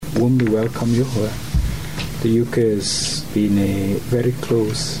warmly welcome you. The UK has been a very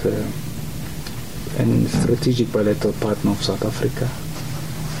close and strategic bilateral partner of South Africa,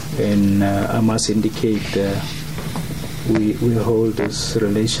 and I must indicate we hold this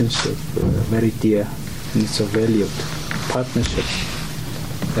relationship very dear, and it's a valued partnership,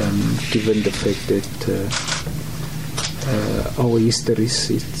 given the fact that our histories,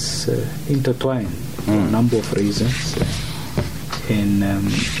 it's intertwined for a number of reasons. And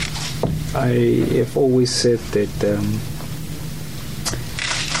I have always said that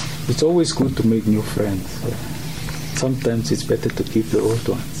it's always good to make new friends. Sometimes it's better to keep the old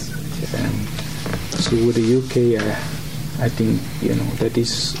ones. So with the UK, I think, that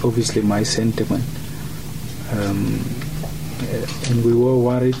is obviously my sentiment. And we were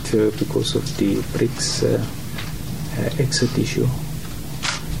worried because of the BRICS exit issue.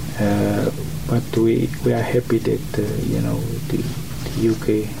 But we are happy that, the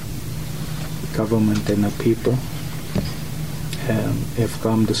UK government and the people have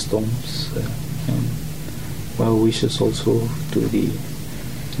calmed the storms. Well wishes also to the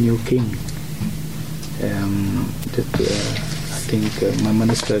new king. I think my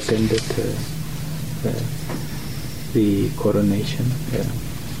minister attended the coronation.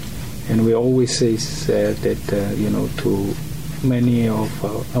 And we always say that, to many of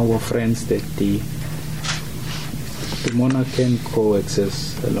our friends, that the monarch can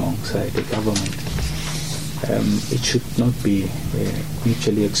coexist alongside the government. It should not be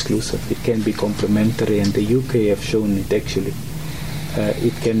mutually exclusive. It can be complementary, and the UK have shown it actually.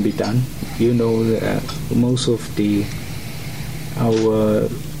 It can be done. Most of our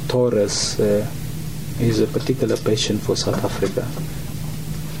Taurus is a particular passion for South Africa.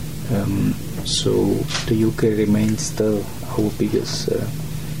 So the UK remains still our biggest,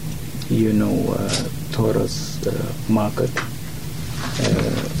 Taurus market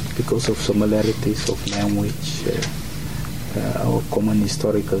because of similarities of language, our common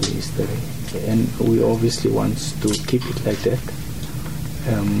historical history, and we obviously want to keep it like that.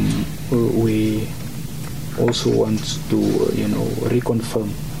 We also want to,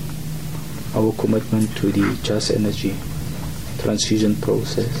 reconfirm our commitment to the just energy transition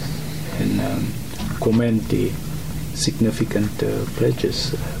process, and commend the significant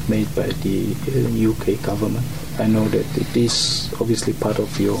pledges made by the UK government. I know that it is obviously part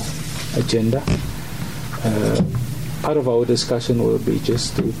of your agenda. Part of our discussion will be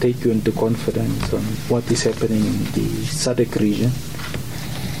just to take you into confidence on what is happening in the SADC region,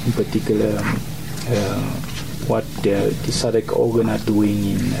 in particular what the SADC organ are doing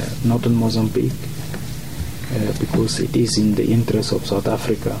in northern Mozambique, because it is in the interest of South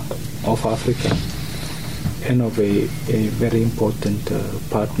Africa, and of a very important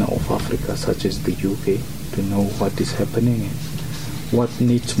partner of Africa, such as the UK, to know what is happening and what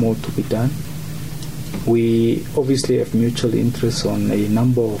needs more to be done. We obviously have mutual interests on a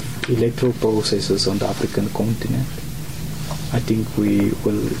number of electoral processes on the African continent. I think we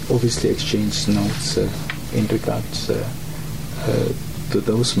will obviously exchange notes in regards to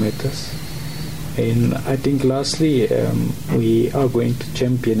those matters. And I think lastly, we are going to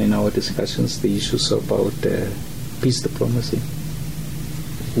champion in our discussions the issues about peace diplomacy,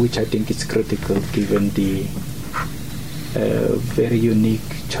 which I think is critical given the very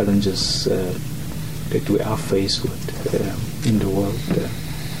unique challenges that we are faced with in the world.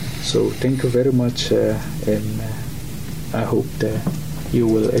 So thank you very much, and I hope that you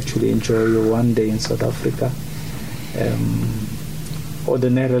will actually enjoy your one day in South Africa.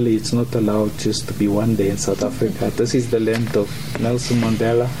 Ordinarily, it's not allowed just to be one day in South Africa. This is the land of Nelson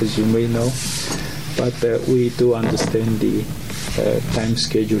Mandela, as you may know, but we do understand the time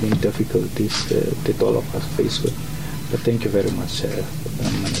scheduling difficulties that all of us face with. But thank you very much,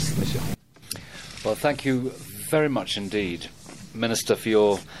 Minister. Well, thank you very much indeed, Minister, for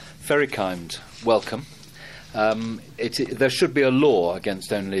your very kind welcome. There should be a law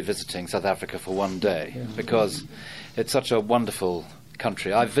against only visiting South Africa for one day, because it's such a wonderful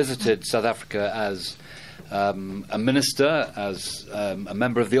country. I visited South Africa as a minister, as a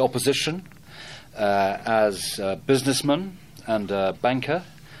member of the opposition, as a businessman and a banker,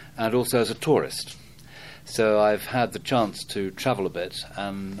 and also as a tourist. So I've had the chance to travel a bit,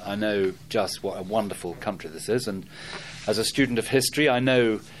 and I know just what a wonderful country this is. And as a student of history, I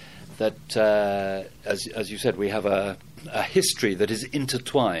know that, as you said, we have a history that is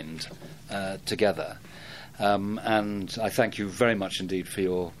intertwined together. And I thank you very much indeed for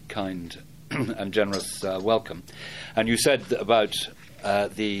your kind and generous welcome. And you said about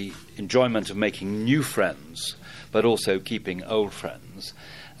the enjoyment of making new friends, but also keeping old friends.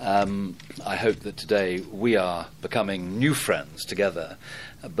 I hope that today we are becoming new friends together,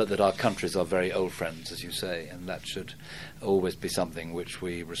 but that our countries are very old friends, as you say, and that should always be something which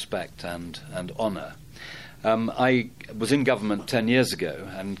we respect and honour. I was in government 10 years ago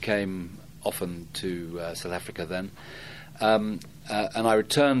and came often to South Africa then, and I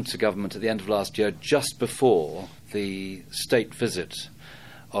returned to government at the end of last year, just before the state visit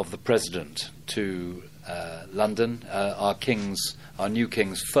of the President to London, our new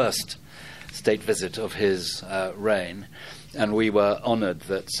king's first state visit of his reign, and we were honoured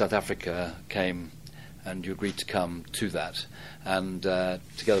that South Africa came and you agreed to come to that. And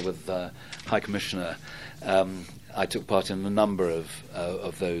together with High Commissioner, I took part in a number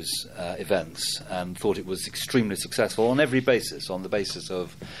of those events and thought it was extremely successful on every basis, on the basis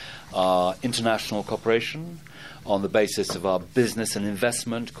of our international cooperation, on the basis of our business and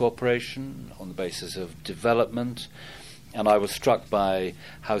investment cooperation, on the basis of development. And I was struck by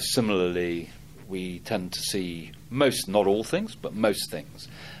how similarly we tend to see most, not all things, but most things,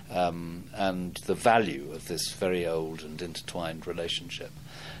 and the value of this very old and intertwined relationship.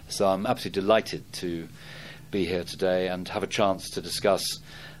 So I'm absolutely delighted to be here today and have a chance to discuss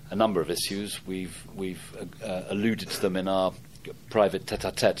a number of issues. We've alluded to them in our private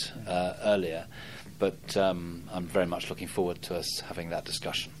tete-a-tete earlier, but I'm very much looking forward to us having that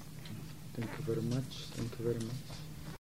discussion. Thank you very much. Thank you very much.